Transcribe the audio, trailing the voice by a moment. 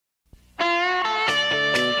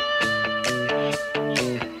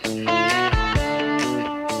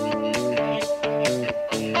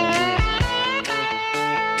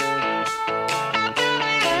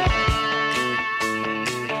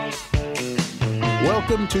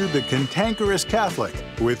Welcome to the Cantankerous Catholic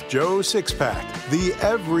with Joe Sixpack, the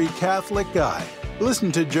every Catholic guy.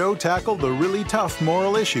 Listen to Joe tackle the really tough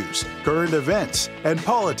moral issues, current events, and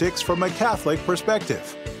politics from a Catholic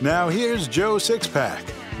perspective. Now here's Joe Sixpack,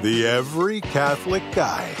 the every Catholic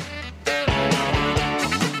guy.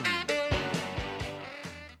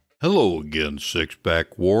 Hello again,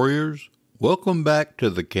 Sixpack warriors. Welcome back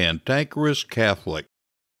to the Cantankerous Catholic,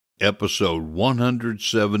 episode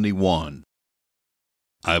 171.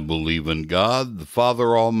 I believe in God, the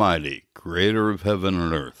Father Almighty, creator of heaven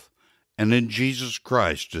and earth, and in Jesus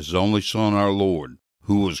Christ, his only Son, our Lord,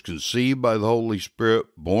 who was conceived by the Holy Spirit,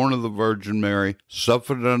 born of the Virgin Mary,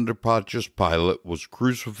 suffered under Pontius Pilate, was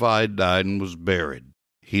crucified, died, and was buried.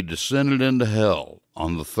 He descended into hell.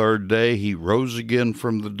 On the third day he rose again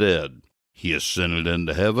from the dead. He ascended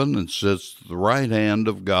into heaven and sits at the right hand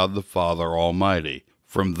of God the Father Almighty.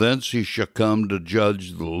 From thence he shall come to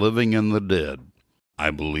judge the living and the dead. I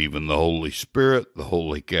believe in the Holy Spirit, the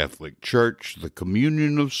Holy Catholic Church, the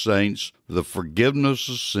communion of saints, the forgiveness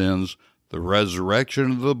of sins, the resurrection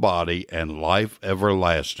of the body, and life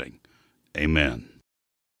everlasting. Amen.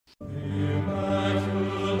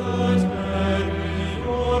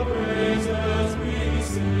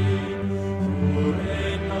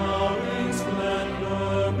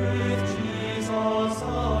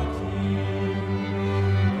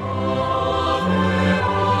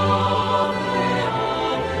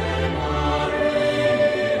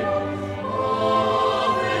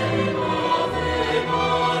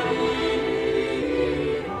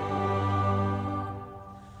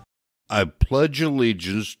 I pledge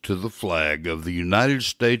allegiance to the flag of the United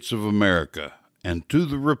States of America and to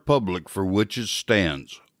the republic for which it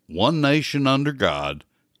stands, one nation under God,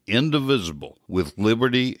 indivisible, with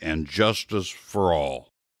liberty and justice for all.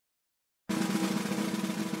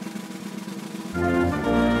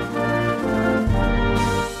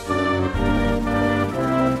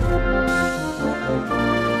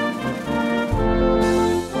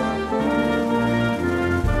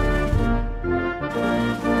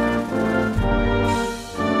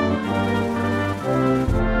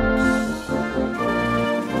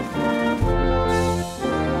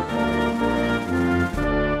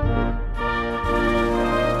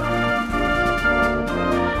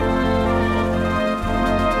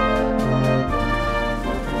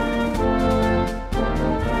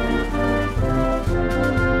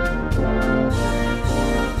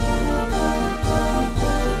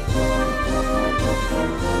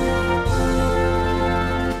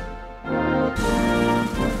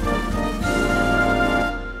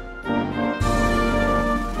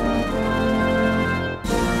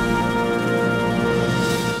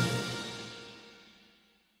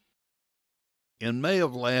 In May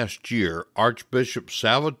of last year, Archbishop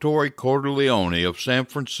Salvatore Cordileone of San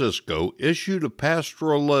Francisco issued a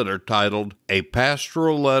pastoral letter titled A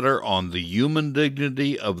Pastoral Letter on the Human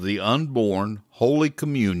Dignity of the Unborn, Holy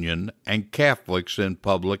Communion, and Catholics in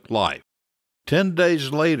Public Life. 10 days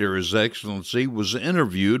later, His Excellency was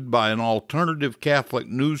interviewed by an alternative Catholic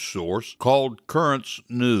news source called Currents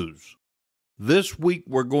News. This week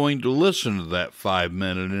we're going to listen to that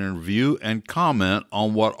 5-minute interview and comment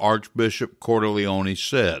on what Archbishop Cordileone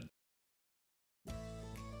said.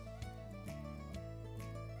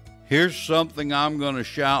 Here's something I'm going to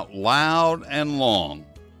shout loud and long.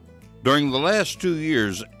 During the last 2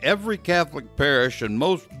 years, every Catholic parish and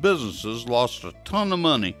most businesses lost a ton of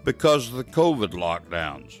money because of the COVID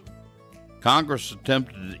lockdowns. Congress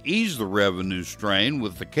attempted to ease the revenue strain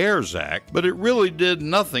with the CARES Act, but it really did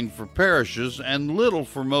nothing for parishes and little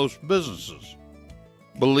for most businesses.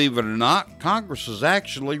 Believe it or not, Congress is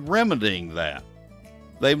actually remedying that.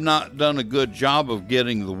 They've not done a good job of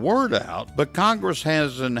getting the word out, but Congress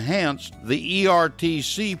has enhanced the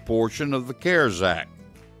ERTC portion of the CARES Act.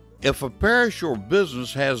 If a parish or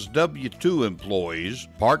business has W-2 employees,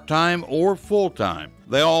 part-time or full-time,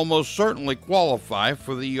 they almost certainly qualify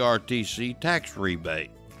for the ERTC tax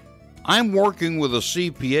rebate. I'm working with a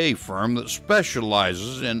CPA firm that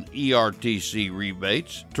specializes in ERTC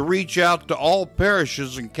rebates to reach out to all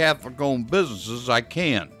parishes and Catholic-owned businesses I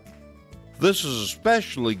can. This is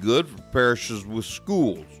especially good for parishes with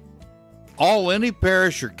schools. All any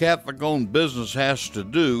parish or Catholic-owned business has to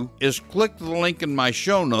do is click the link in my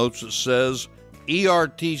show notes that says,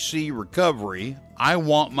 ERTC Recovery, I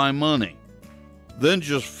want my money. Then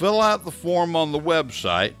just fill out the form on the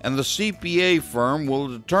website and the CPA firm will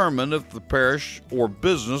determine if the parish or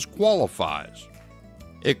business qualifies.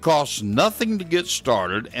 It costs nothing to get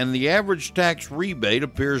started and the average tax rebate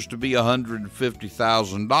appears to be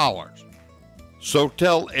 $150,000. So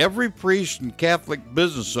tell every priest and Catholic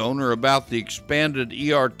business owner about the expanded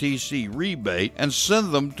ERTC rebate and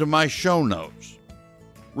send them to my show notes.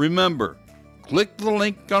 Remember, click the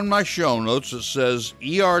link on my show notes that says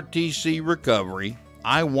ERTC Recovery.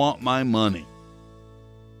 I want my money.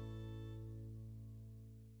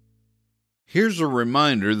 Here's a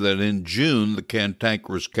reminder that in June, the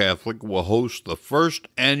Cantankerous Catholic will host the first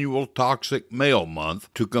annual Toxic Male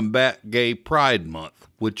Month to combat Gay Pride Month,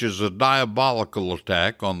 which is a diabolical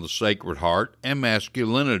attack on the Sacred Heart and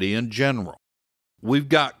masculinity in general. We've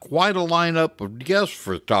got quite a lineup of guests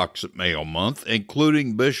for Toxic Male Month,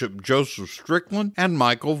 including Bishop Joseph Strickland and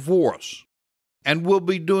Michael Voris. And we'll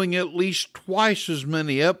be doing at least twice as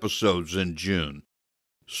many episodes in June.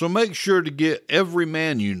 So make sure to get every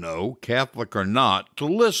man you know, Catholic or not, to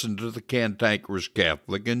listen to the Cantankerous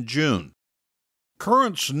Catholic in June.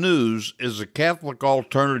 Currents News is a Catholic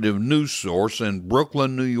alternative news source in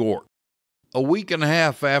Brooklyn, New York. A week and a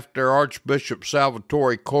half after Archbishop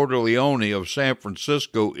Salvatore Cordileone of San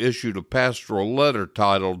Francisco issued a pastoral letter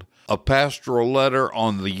titled A Pastoral Letter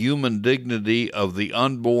on the Human Dignity of the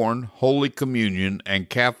Unborn, Holy Communion, and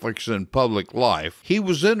Catholics in Public Life, he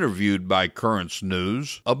was interviewed by Currents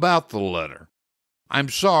News about the letter. I'm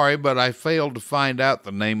sorry, but I failed to find out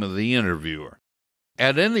the name of the interviewer.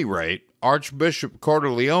 At any rate, Archbishop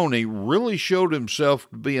Cordileone really showed himself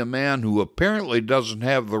to be a man who apparently doesn't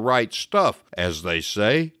have the right stuff, as they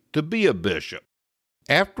say, to be a bishop.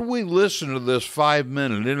 After we listen to this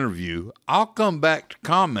 5-minute interview, I'll come back to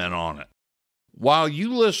comment on it. While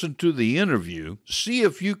you listen to the interview, see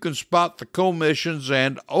if you can spot the commissions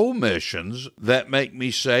and omissions that make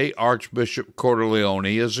me say Archbishop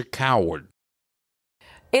Cordileone is a coward.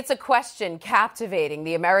 It's a question captivating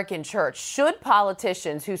the American church. Should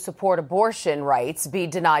politicians who support abortion rights be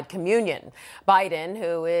denied communion? Biden,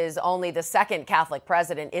 who is only the second Catholic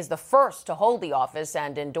president, is the first to hold the office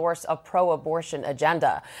and endorse a pro-abortion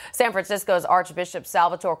agenda. San Francisco's Archbishop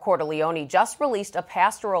Salvatore Cordileone just released a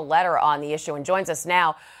pastoral letter on the issue and joins us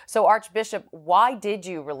now. So, Archbishop, why did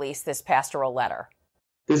you release this pastoral letter?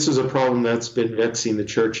 This is a problem that's been vexing the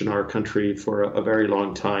church in our country for a very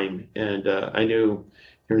long time. And I knew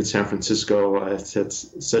here in San Francisco,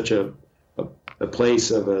 it's such a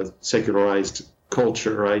place of a secularized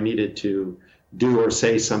culture. I needed to do or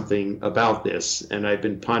say something about this. And I've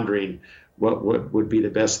been pondering what would be the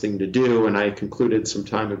best thing to do. And I concluded some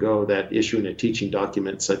time ago that issuing a teaching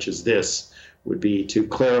document such as this would be to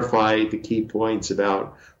clarify the key points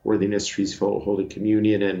about worthiness, truth, Holy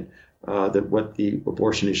Communion, and what the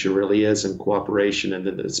abortion issue really is, and cooperation, and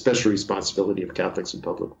the special responsibility of Catholics in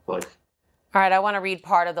public life. All right, I want to read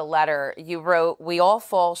part of the letter. You wrote, "We all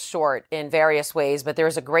fall short in various ways, but there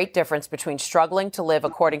is a great difference between struggling to live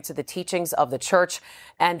according to the teachings of the church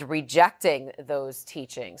and rejecting those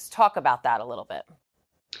teachings." Talk about that a little bit.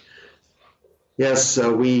 Yes,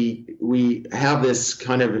 we have this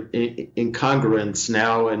kind of incongruence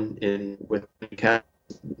now in with Catholics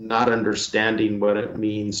not understanding what it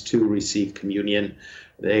means to receive communion.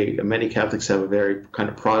 Many Catholics have a very kind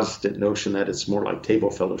of Protestant notion that it's more like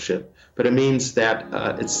table fellowship, but it means that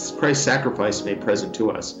it's Christ's sacrifice made present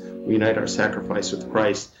to us. We unite our sacrifice with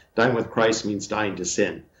Christ. Dying with Christ means dying to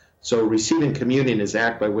sin. So receiving communion is the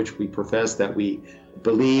act by which we profess that we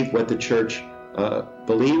believe what the church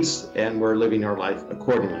believes, and we're living our life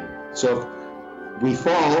accordingly. So if we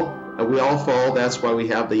fall, we all fall. That's why we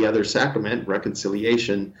have the other sacrament,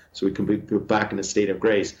 reconciliation, so we can be put back in a state of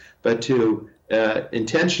grace. But to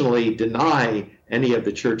intentionally deny any of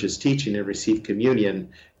the church's teaching and receive communion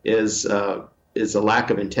is a lack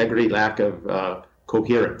of integrity, lack of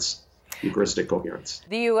coherence, Eucharistic coherence.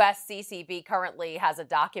 The USCCB currently has a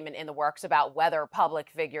document in the works about whether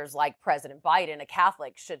public figures like President Biden, a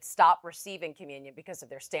Catholic, should stop receiving communion because of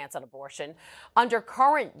their stance on abortion. Under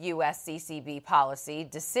current USCCB policy,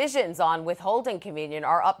 decisions on withholding communion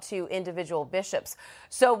are up to individual bishops.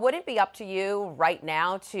 So would it be up to you right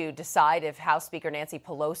now to decide if House Speaker Nancy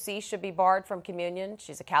Pelosi should be barred from communion?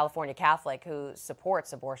 She's a California Catholic who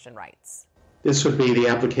supports abortion rights. This would be the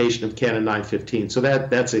application of Canon 915. So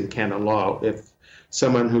that's in canon law. If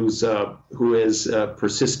someone who is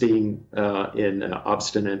persisting in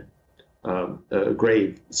obstinate,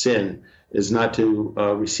 grave sin is not to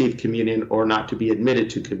receive communion or not to be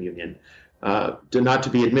admitted to communion. Not to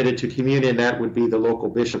be admitted to communion, that would be the local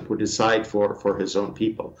bishop would decide for his own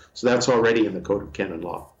people. So that's already in the Code of Canon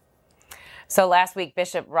Law. So last week,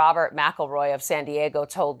 Bishop Robert McElroy of San Diego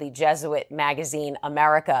told the Jesuit magazine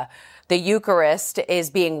America, the Eucharist is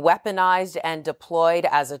being weaponized and deployed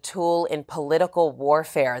as a tool in political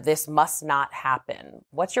warfare. This must not happen.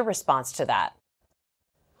 What's your response to that?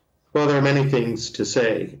 Well, there are many things to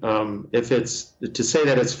say. If it's to say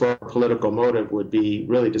that it's for a political motive would be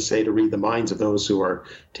really to say to read the minds of those who are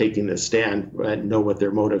taking this stand and know what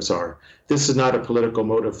their motives are. This is not a political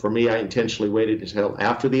motive for me. I intentionally waited until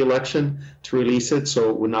after the election to release it so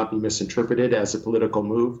it would not be misinterpreted as a political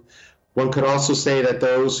move. One could also say that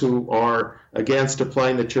those who are against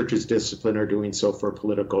applying the church's discipline are doing so for a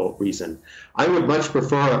political reason. I would much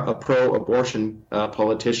prefer a pro-abortion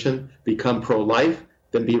politician become pro-life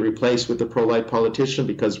than be replaced with a pro-life politician,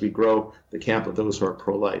 because we grow the camp of those who are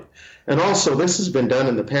pro-life. And also, this has been done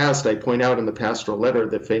in the past. I point out in the pastoral letter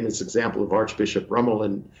the famous example of Archbishop Rummel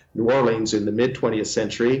in New Orleans in the mid-20th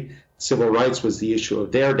century. Civil rights was the issue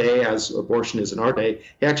of their day, as abortion is in our day.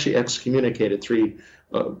 He actually excommunicated three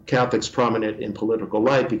Catholics prominent in political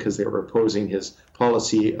life because they were opposing his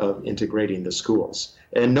policy of integrating the schools.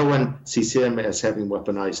 And no one sees him as having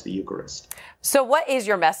weaponized the Eucharist. So what is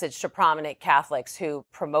your message to prominent Catholics who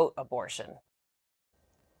promote abortion?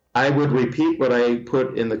 I would repeat what I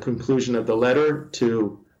put in the conclusion of the letter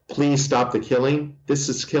to please stop the killing. This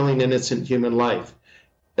is killing innocent human life.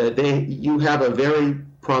 You have a very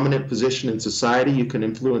prominent position in society. You can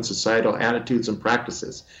influence societal attitudes and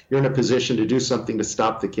practices. You're in a position to do something to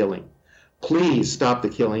stop the killing. Please stop the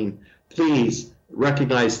killing. Please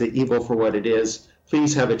recognize the evil for what it is.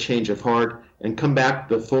 Please have a change of heart and come back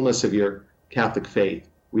to the fullness of your Catholic faith.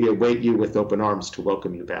 We await you with open arms to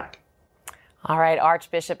welcome you back. All right,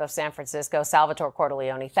 Archbishop of San Francisco, Salvatore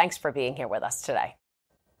Cordileone, thanks for being here with us today.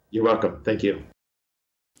 You're welcome. Thank you.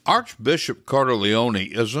 Archbishop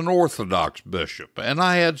Cordileone is an Orthodox bishop, and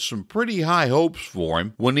I had some pretty high hopes for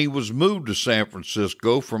him when he was moved to San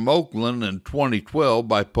Francisco from Oakland in 2012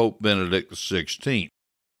 by Pope Benedict XVI.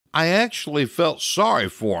 I actually felt sorry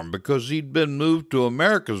for him because he'd been moved to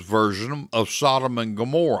America's version of Sodom and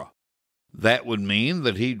Gomorrah. That would mean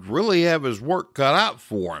that he'd really have his work cut out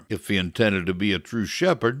for him if he intended to be a true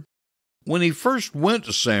shepherd. When he first went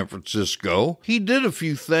to San Francisco, he did a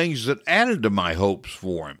few things that added to my hopes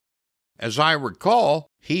for him. As I recall,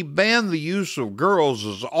 he banned the use of girls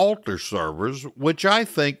as altar servers, which I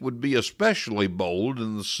think would be especially bold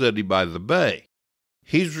in the city by the bay.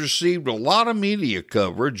 He's received a lot of media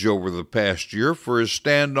coverage over the past year for his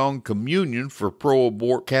stand on communion for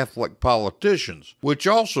pro-abort Catholic politicians, which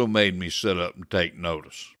also made me sit up and take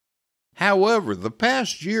notice. However, the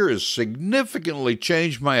past year has significantly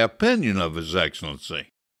changed my opinion of His Excellency.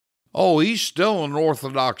 Oh, he's still an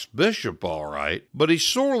Orthodox bishop, all right, but he's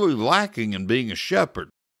sorely lacking in being a shepherd.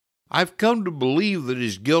 I've come to believe that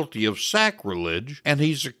he's guilty of sacrilege, and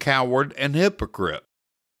he's a coward and hypocrite.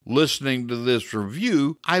 Listening to this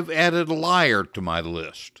review, I've added liar to my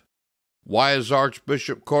list. Why is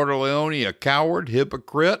Archbishop Cordileone a coward,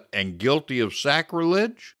 hypocrite, and guilty of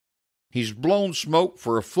sacrilege? He's blown smoke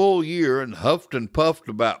for a full year and huffed and puffed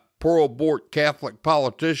about pro-abort Catholic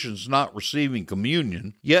politicians not receiving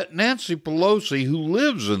communion, yet Nancy Pelosi, who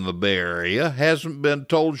lives in the Bay Area, hasn't been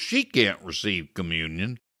told she can't receive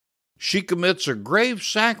communion. She commits a grave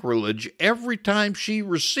sacrilege every time she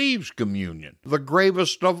receives communion, the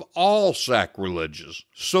gravest of all sacrileges.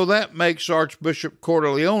 So that makes Archbishop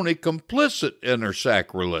Cordileone complicit in her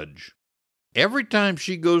sacrilege. Every time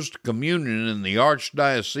she goes to communion in the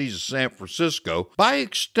Archdiocese of San Francisco, by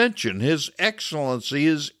extension, His Excellency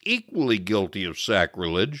is equally guilty of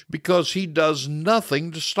sacrilege because he does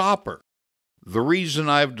nothing to stop her. The reason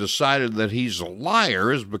I've decided that he's a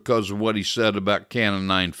liar is because of what he said about Canon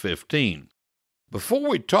 915. Before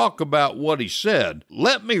we talk about what he said,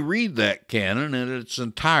 let me read that canon in its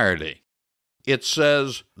entirety. It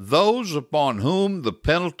says, "Those upon whom the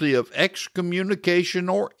penalty of excommunication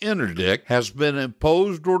or interdict has been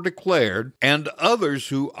imposed or declared, and others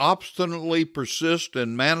who obstinately persist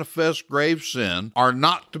in manifest grave sin, are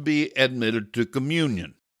not to be admitted to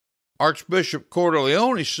communion." Archbishop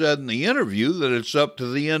Cordileone said in the interview that it's up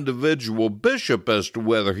to the individual bishop as to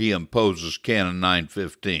whether he imposes Canon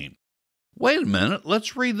 915. Wait a minute,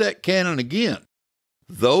 let's read that canon again.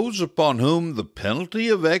 "Those upon whom the penalty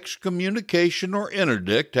of excommunication or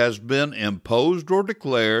interdict has been imposed or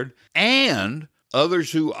declared, and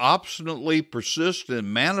others who obstinately persist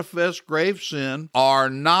in manifest grave sin, are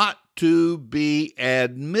not to be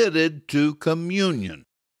admitted to communion."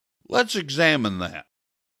 Let's examine that.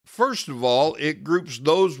 First of all, it groups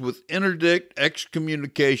those with interdict,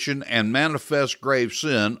 excommunication, and manifest grave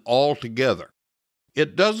sin all together.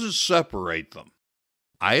 It doesn't separate them.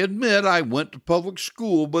 I admit I went to public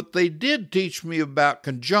school, but they did teach me about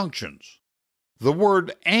conjunctions. The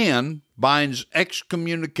word "and" binds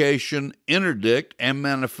excommunication, interdict, and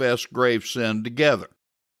manifest grave sin together.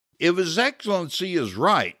 If His Excellency is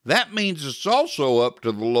right, that means it's also up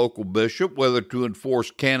to the local bishop whether to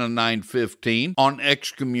enforce Canon 915 on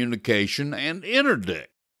excommunication and interdict.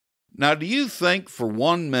 Now, do you think for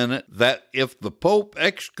 1 minute that if the Pope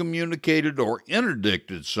excommunicated or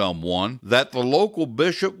interdicted someone, that the local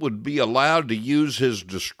bishop would be allowed to use his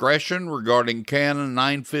discretion regarding Canon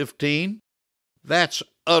 915? That's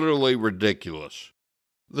utterly ridiculous.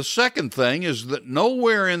 The second thing is that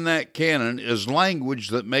nowhere in that canon is language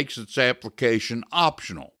that makes its application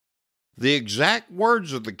optional. The exact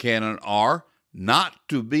words of the canon are, "not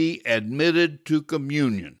to be admitted to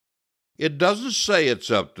communion." It doesn't say it's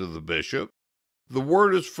up to the bishop. The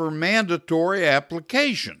word is for mandatory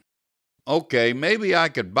application. Okay, maybe I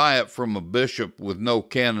could buy it from a bishop with no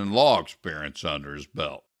canon law experience under his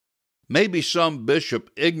belt. Maybe some bishop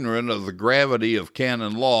ignorant of the gravity of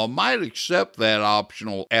canon law might accept that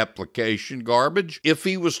optional application garbage if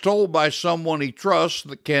he was told by someone he trusts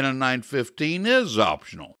that Canon 915 is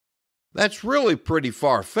optional. That's really pretty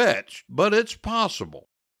far-fetched, but it's possible.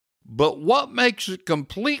 But what makes it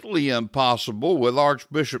completely impossible with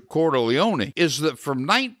Archbishop Cordileone is that from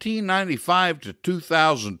 1995 to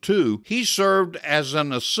 2002, he served as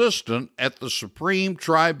an assistant at the Supreme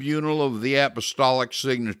Tribunal of the Apostolic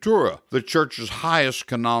Signatura, the Church's highest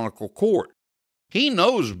canonical court. He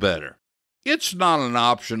knows better. It's not an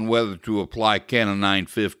option whether to apply Canon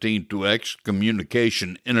 915 to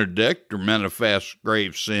excommunication, interdict, or manifest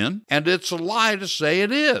grave sin, and it's a lie to say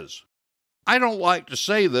it is. I don't like to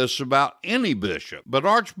say this about any bishop, but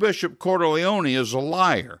Archbishop Cordileone is a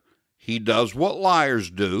liar. He does what liars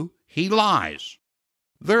do. He lies.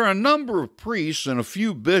 There are a number of priests and a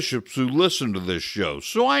few bishops who listen to this show,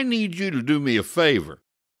 so I need you to do me a favor.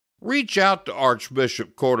 Reach out to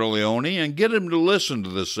Archbishop Cordileone and get him to listen to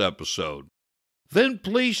this episode. Then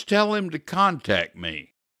please tell him to contact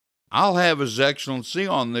me. I'll have His Excellency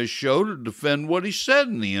on this show to defend what he said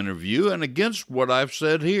in the interview and against what I've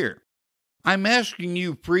said here. I'm asking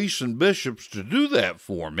you priests and bishops to do that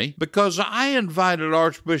for me because I invited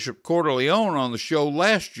Archbishop Cordileone on the show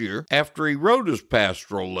last year after he wrote his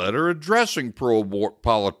pastoral letter addressing pro-abort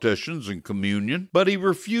politicians and communion, but he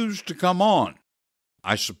refused to come on.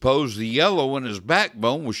 I suppose the yellow in his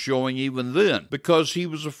backbone was showing even then because he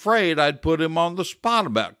was afraid I'd put him on the spot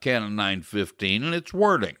about Canon 915 and its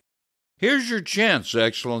wording. Here's your chance,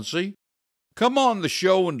 Excellency. Come on the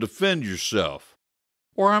show and defend yourself.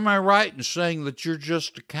 Or am I right in saying that you're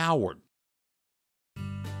just a coward?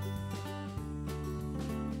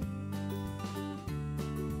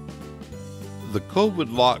 The COVID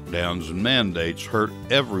lockdowns and mandates hurt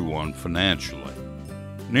everyone financially.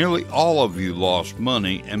 Nearly all of you lost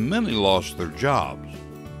money and many lost their jobs.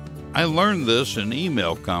 I learned this in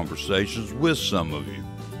email conversations with some of you.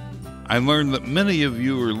 I learned that many of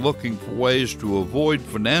you are looking for ways to avoid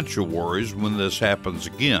financial worries when this happens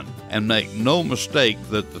again, and make no mistake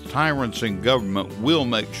that the tyrants in government will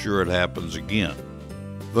make sure it happens again.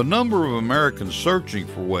 The number of Americans searching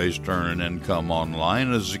for ways to earn an income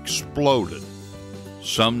online has exploded.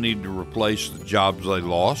 Some need to replace the jobs they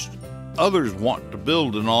lost. Others want to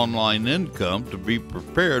build an online income to be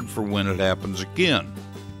prepared for when it happens again.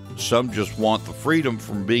 Some just want the freedom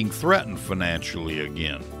from being threatened financially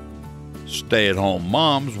again. Stay-at-home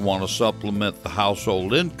moms want to supplement the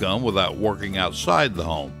household income without working outside the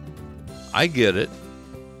home. I get it.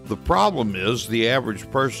 The problem is the average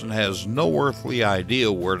person has no earthly idea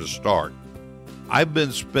where to start. I've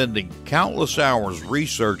been spending countless hours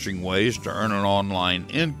researching ways to earn an online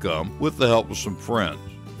income with the help of some friends.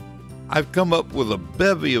 I've come up with a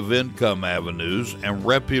bevy of income avenues and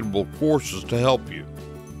reputable courses to help you.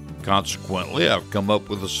 Consequently, I've come up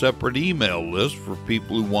with a separate email list for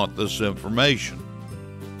people who want this information.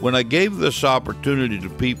 When I gave this opportunity to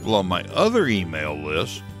people on my other email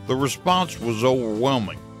list, the response was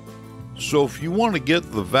overwhelming. So if you want to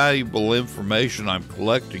get the valuable information I'm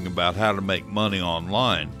collecting about how to make money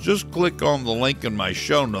online, just click on the link in my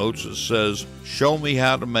show notes that says, "Show me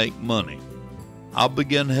how to make money." I'll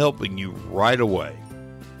begin helping you right away.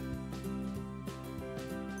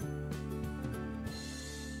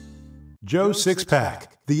 Joe Sixpack,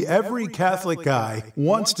 the Every Catholic Guy,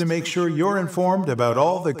 wants to make sure you're informed about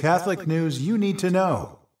all the Catholic news you need to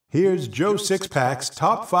know. Here's Joe Sixpack's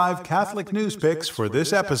top 5 Catholic news picks for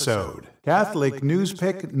this episode. Catholic news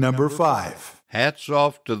pick number 5. Hats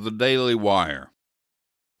off to the Daily Wire.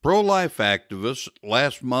 Pro-life activists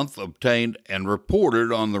last month obtained and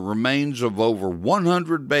reported on the remains of over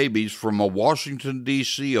 100 babies from a Washington,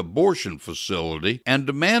 D.C. abortion facility and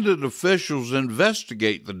demanded officials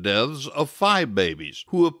investigate the deaths of 5 babies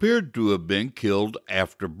who appeared to have been killed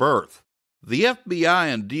after birth. The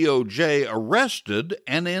FBI and DOJ arrested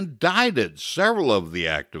and indicted several of the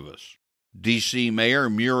activists. D.C. Mayor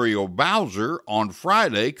Muriel Bowser on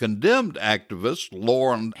Friday condemned activist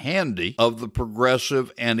Lauren Handy of the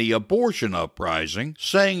progressive anti-abortion uprising,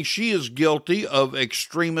 saying she is guilty of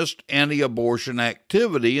extremist anti-abortion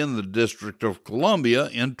activity in the District of Columbia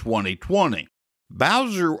in 2020.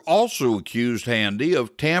 Bowser also accused Handy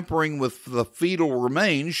of tampering with the fetal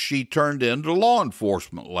remains she turned in to law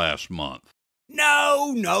enforcement last month.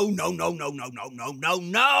 No!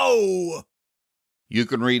 You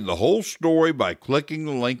can read the whole story by clicking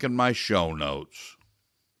the link in my show notes.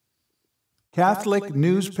 Catholic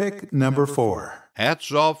News Pick number 4.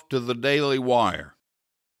 Hats off to the Daily Wire.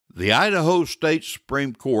 The Idaho State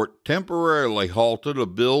Supreme Court temporarily halted a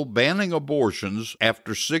bill banning abortions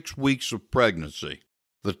after 6 weeks of pregnancy.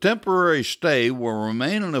 The temporary stay will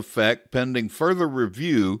remain in effect pending further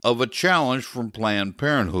review of a challenge from Planned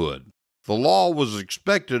Parenthood. The law was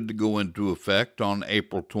expected to go into effect on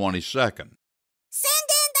April 22nd. Send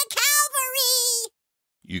in the cavalry!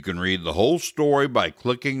 You can read the whole story by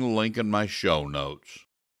clicking the link in my show notes.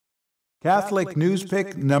 Catholic News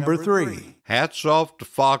Pick number 3. Hats off to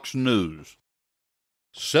Fox News.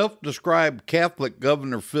 Self-described Catholic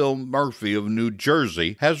Governor Phil Murphy of New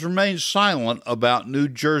Jersey has remained silent about New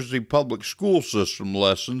Jersey public school system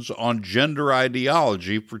lessons on gender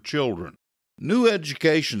ideology for children. New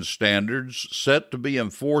education standards set to be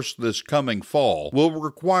enforced this coming fall will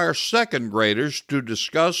require second graders to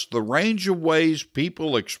discuss the range of ways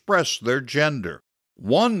people express their gender.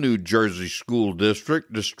 One New Jersey school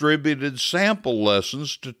district distributed sample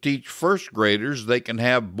lessons to teach first graders they can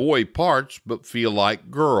have boy parts but feel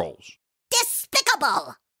like girls.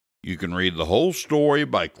 Despicable! You can read the whole story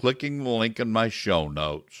by clicking the link in my show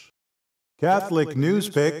notes. Catholic News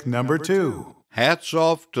Pick number 2. Hats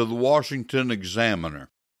off to the Washington Examiner.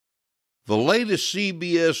 The latest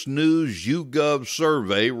CBS News YouGov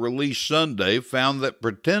survey released Sunday found that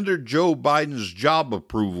pretender Joe Biden's job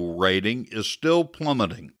approval rating is still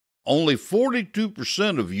plummeting. Only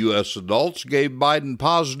 42% of U.S. adults gave Biden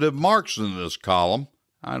positive marks in this column.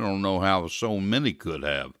 I don't know how so many could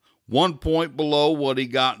have. 1 point below what he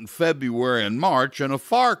got in February and March, and a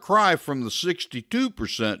far cry from the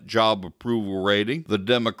 62% job approval rating the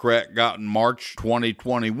Democrat got in March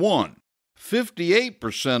 2021.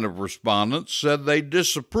 58% of respondents said they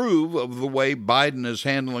disapprove of the way Biden is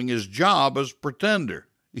handling his job as pretender.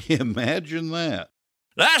 Imagine that.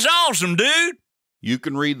 That's awesome, dude! You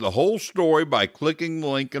can read the whole story by clicking the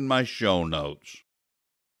link in my show notes.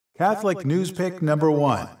 Catholic News Pick number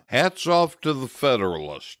 1. Hats off to the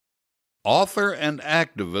Federalist. Author and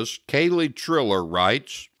activist Kaylee Triller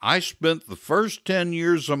writes, I spent the first 10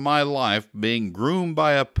 years of my life being groomed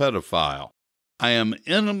by a pedophile. I am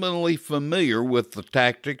intimately familiar with the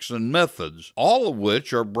tactics and methods, all of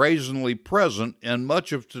which are brazenly present in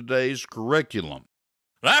much of today's curriculum.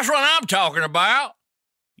 That's what I'm talking about!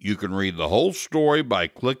 You can read the whole story by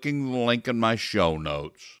clicking the link in my show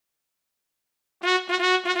notes.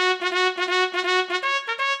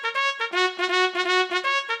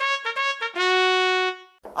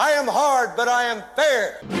 I am hard, but I am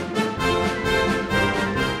fair.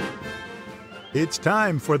 It's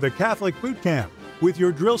time for the Catholic Boot Camp with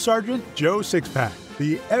your drill sergeant, Joe Sixpack,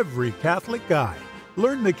 the Every Catholic Guy.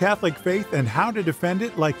 Learn the Catholic faith and how to defend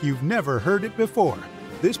it like you've never heard it before.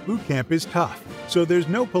 This boot camp is tough, so there's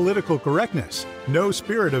no political correctness, no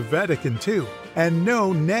spirit of Vatican II, and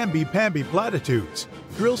no namby-pamby platitudes.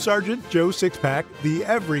 Drill Sergeant Joe Sixpack, the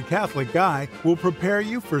Every Catholic Guy, will prepare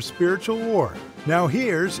you for spiritual war. Now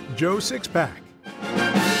here's Joe Sixpack.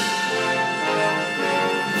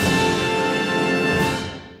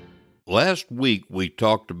 Last week we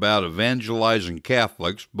talked about evangelizing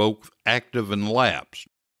Catholics, both active and lapsed.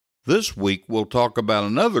 This week we'll talk about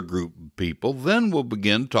another group of people, then we'll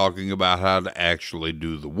begin talking about how to actually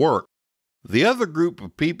do the work. The other group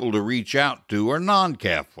of people to reach out to are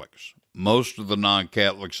non-Catholics. Most of the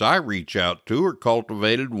non-Catholics I reach out to are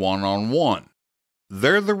cultivated one-on-one.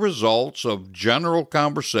 They're the results of general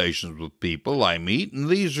conversations with people I meet, and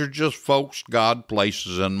these are just folks God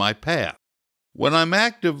places in my path. When I'm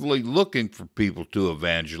actively looking for people to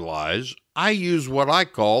evangelize, I use what I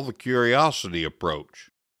call the curiosity approach.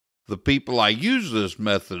 The people I use this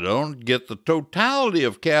method on get the totality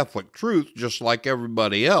of Catholic truth just like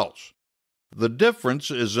everybody else. The difference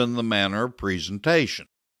is in the manner of presentation.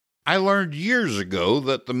 I learned years ago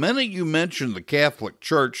that the minute you mention the Catholic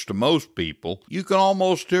Church to most people, you can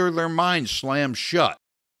almost hear their minds slam shut.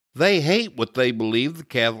 They hate what they believe the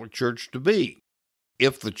Catholic Church to be.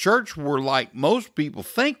 If the church were like most people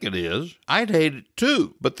think it is, I'd hate it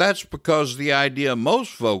too. But that's because the idea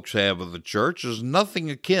most folks have of the church is nothing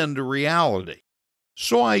akin to reality.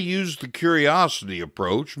 So I use the curiosity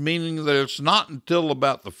approach, meaning that it's not until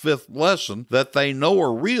about the 5th lesson that they know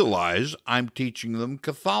or realize I'm teaching them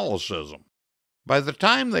Catholicism. By the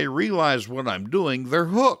time they realize what I'm doing, they're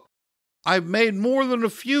hooked. I've made more than a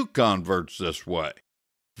few converts this way.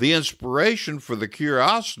 The inspiration for the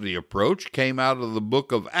curiosity approach came out of the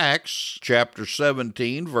book of Acts, chapter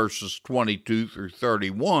 17, verses 22 through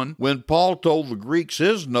 31, when Paul told the Greeks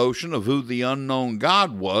his notion of who the unknown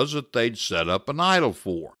God was that they'd set up an idol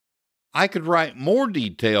for. I could write more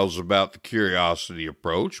details about the curiosity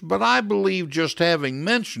approach, but I believe just having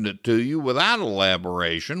mentioned it to you without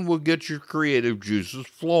elaboration will get your creative juices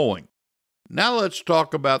flowing. Now let's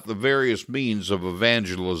talk about the various means of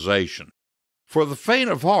evangelization. For the faint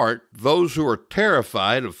of heart, those who are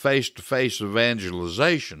terrified of face-to-face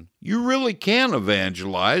evangelization, you really can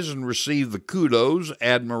evangelize and receive the kudos,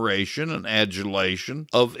 admiration, and adulation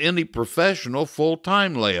of any professional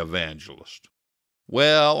full-time lay evangelist.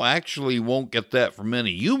 Well, actually, you won't get that from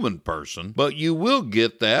any human person, but you will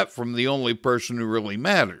get that from the only person who really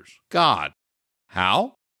matters, God.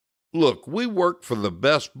 How? Look, we work for the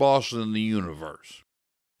best boss in the universe.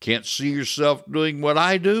 Can't see yourself doing what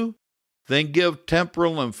I do? Then give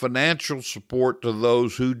temporal and financial support to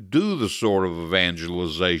those who do the sort of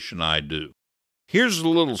evangelization I do. Here's a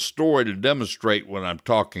little story to demonstrate what I'm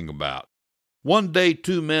talking about. One day,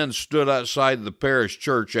 2 men stood outside the parish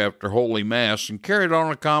church after Holy Mass and carried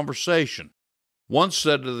on a conversation. One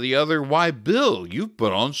said to the other, "Why, Bill, you've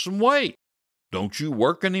put on some weight. Don't you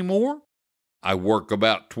work anymore?" "I work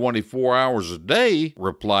about 24 hours a day,"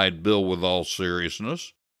 replied Bill with all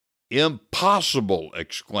seriousness. "Impossible!"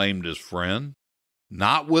 exclaimed his friend.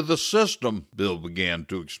 "Not with a system," Bill began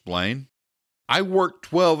to explain. "I work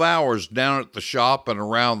 12 hours down at the shop and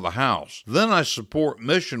around the house. Then I support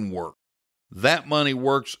mission work. That money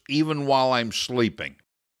works even while I'm sleeping."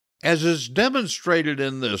 As is demonstrated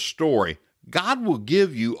in this story, God will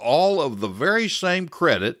give you all of the very same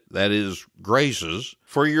credit, that is, graces,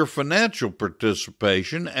 for your financial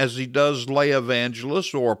participation as He does lay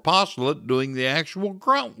evangelists or apostolate doing the actual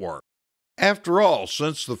grunt work. After all,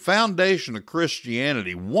 since the foundation of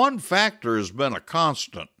Christianity, one factor has been a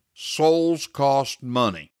constant: souls cost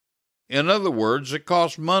money. In other words, it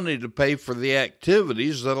costs money to pay for the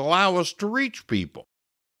activities that allow us to reach people.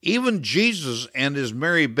 Even Jesus and His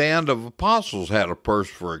merry band of apostles had a purse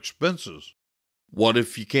for expenses. What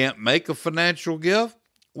if you can't make a financial gift?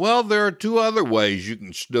 Well, there are 2 other ways you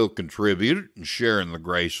can still contribute and share in the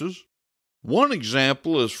graces. One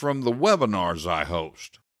example is from the webinars I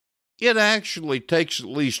host. It actually takes at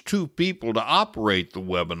least 2 people to operate the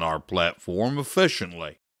webinar platform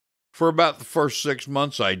efficiently. For about the first 6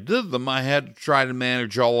 months I did them, I had to try to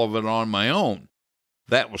manage all of it on my own.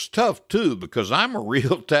 That was tough, too, because I'm a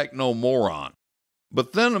real techno-moron.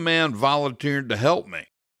 But then a man volunteered to help me.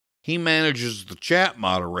 He manages the chat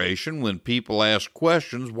moderation when people ask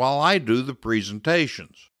questions while I do the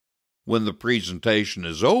presentations. When the presentation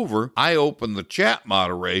is over, I open the chat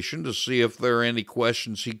moderation to see if there are any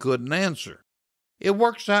questions he couldn't answer. It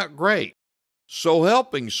works out great. So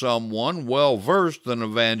helping someone well-versed in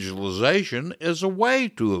evangelization is a way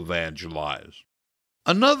to evangelize.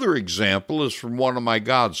 Another example is from one of my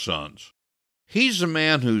godsons. He's a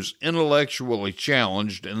man who's intellectually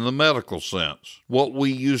challenged in the medical sense, what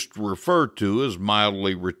we used to refer to as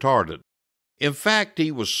mildly retarded. In fact,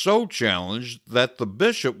 he was so challenged that the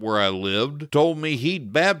bishop where I lived told me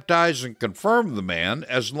he'd baptize and confirm the man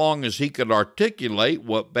as long as he could articulate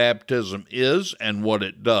what baptism is and what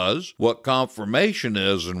it does, what confirmation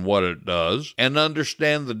is and what it does, and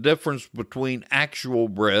understand the difference between actual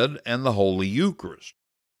bread and the Holy Eucharist.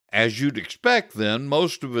 As you'd expect then,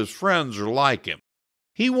 most of his friends are like him.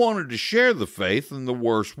 He wanted to share the faith in the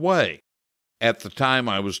worst way. At the time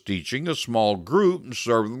I was teaching a small group and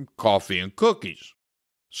served them coffee and cookies.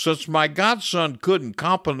 Since my godson couldn't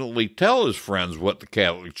competently tell his friends what the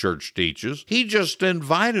Catholic Church teaches, he just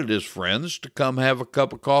invited his friends to come have a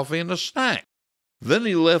cup of coffee and a snack. Then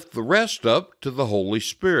he left the rest up to the Holy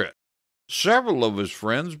Spirit. Several of his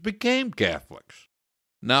friends became Catholics.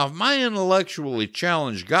 Now, if my intellectually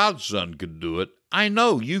challenged godson could do it, I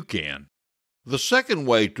know you can. The second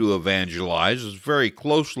way to evangelize is very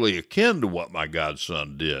closely akin to what my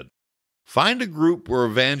godson did. Find a group where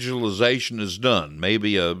evangelization is done,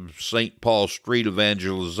 maybe a St. Paul Street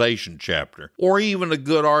evangelization chapter, or even a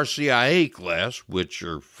good RCIA class, which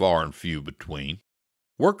are far and few between.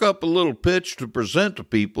 Work up a little pitch to present to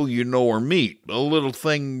people you know or meet, a little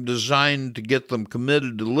thing designed to get them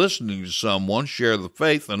committed to listening to someone share the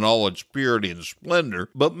faith in all its purity and splendor,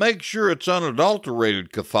 but make sure it's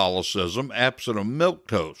unadulterated Catholicism absent of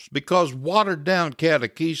milquetoast, because watered-down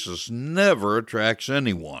catechesis never attracts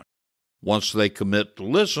anyone. Once they commit to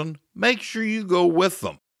listen, make sure you go with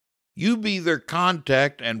them. You be their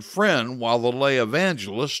contact and friend while the lay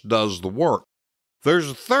evangelist does the work.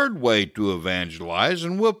 There's a third way to evangelize,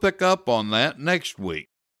 and we'll pick up on that next week.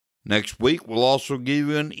 Next week, we'll also give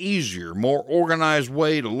you an easier, more organized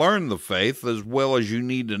way to learn the faith as well as you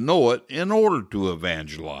need to know it in order to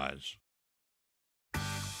evangelize.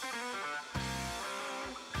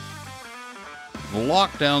 The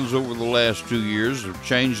lockdowns over the last 2 years have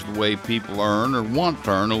changed the way people earn or want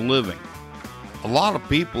to earn a living. A lot of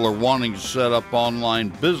people are wanting to set up online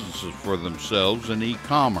businesses for themselves in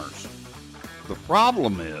e-commerce. The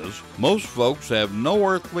problem is, most folks have no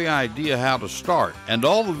earthly idea how to start, and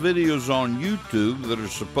all the videos on YouTube that are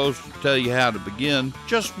supposed to tell you how to begin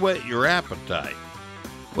just whet your appetite.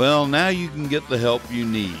 Well, now you can get the help you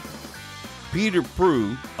need. Peter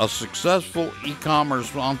Prue, a successful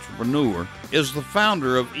e-commerce entrepreneur, is the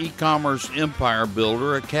founder of E-Commerce Empire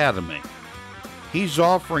Builder Academy. He's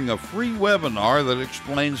offering a free webinar that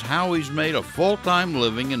explains how he's made a full-time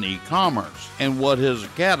living in e-commerce and what his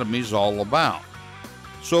academy's all about.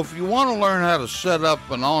 So if you want to learn how to set up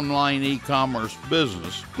an online e-commerce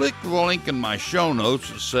business, click the link in my show notes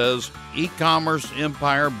that says E-Commerce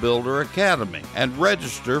Empire Builder Academy and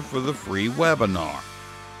register for the free webinar.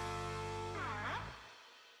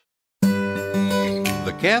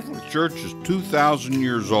 The Catholic Church is 2,000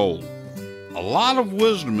 years old. A lot of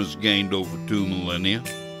wisdom is gained over 2 millennia.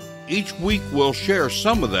 Each week we'll share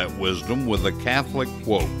some of that wisdom with a Catholic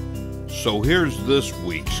quote. So here's this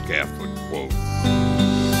week's Catholic quote.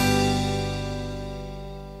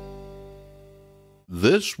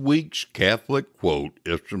 This week's Catholic quote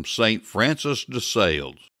is from St. Francis de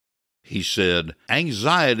Sales. He said,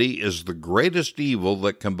 "Anxiety is the greatest evil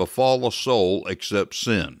that can befall a soul except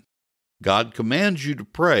sin. God commands you to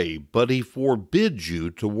pray, but He forbids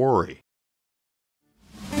you to worry."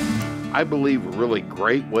 I believe a really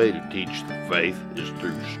great way to teach the faith is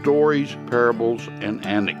through stories, parables, and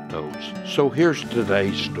anecdotes. So here's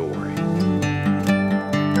today's story.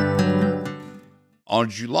 On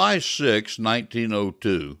July 6,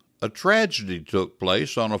 1902, a tragedy took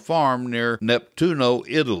place on a farm near Neptuno,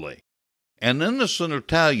 Italy. An innocent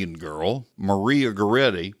Italian girl, Maria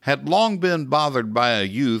Goretti, had long been bothered by a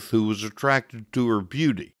youth who was attracted to her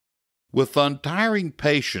beauty. With untiring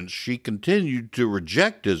patience, she continued to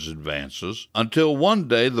reject his advances until one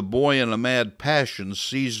day the boy in a mad passion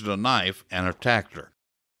seized a knife and attacked her.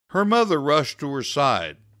 Her mother rushed to her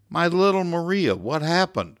side. "My little Maria, what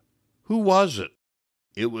happened? Who was it?"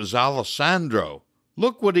 "It was Alessandro.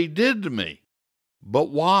 Look what he did to me." "But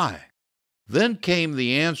why?" Then came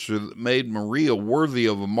the answer that made Maria worthy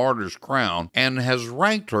of a martyr's crown and has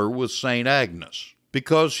ranked her with St. Agnes.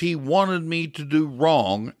 "Because he wanted me to do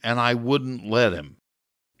wrong, and I wouldn't let him."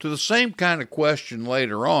 To the same kind of question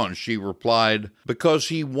later on, she replied, "Because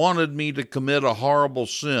he wanted me to commit a horrible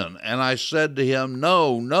sin, and I said to him,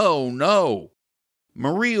 'No, no, no.'"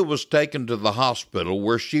 Maria was taken to the hospital,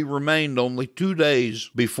 where she remained only 2 days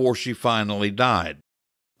before she finally died.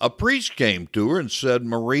 A priest came to her and said,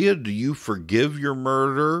 "Maria, do you forgive your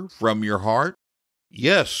murderer from your heart?"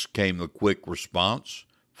 "Yes," came the quick response.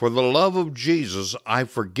 "For the love of Jesus, I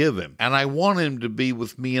forgive him, and I want him to be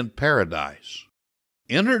with me in paradise."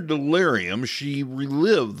 In her delirium, she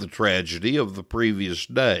relived the tragedy of the previous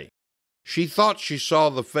day. She thought she saw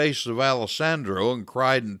the face of Alessandro and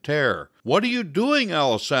cried in terror, "What are you doing,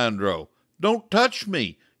 Alessandro? Don't touch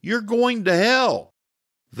me! You're going to hell!"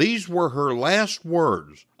 These were her last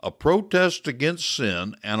words, a protest against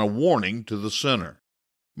sin and a warning to the sinner.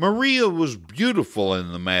 Maria was beautiful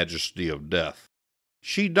in the majesty of death.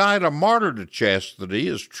 She died a martyr to chastity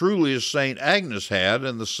as truly as St. Agnes had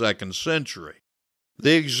in the 2nd century.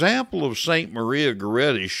 The example of St. Maria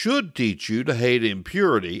Goretti should teach you to hate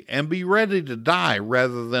impurity and be ready to die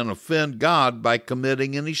rather than offend God by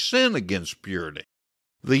committing any sin against purity.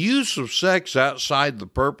 The use of sex outside the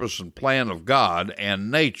purpose and plan of God and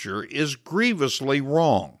nature is grievously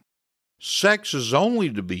wrong. Sex is only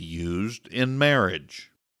to be used in marriage.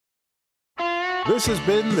 This has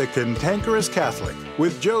been The Cantankerous Catholic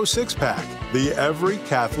with Joe Sixpack, the Every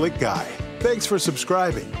Catholic Guy. Thanks for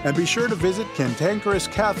subscribing, and be sure to visit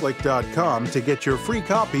CantankerousCatholic.com to get your free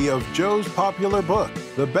copy of Joe's popular book,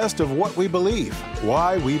 The Best of What We Believe,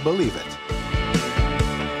 Why We Believe It.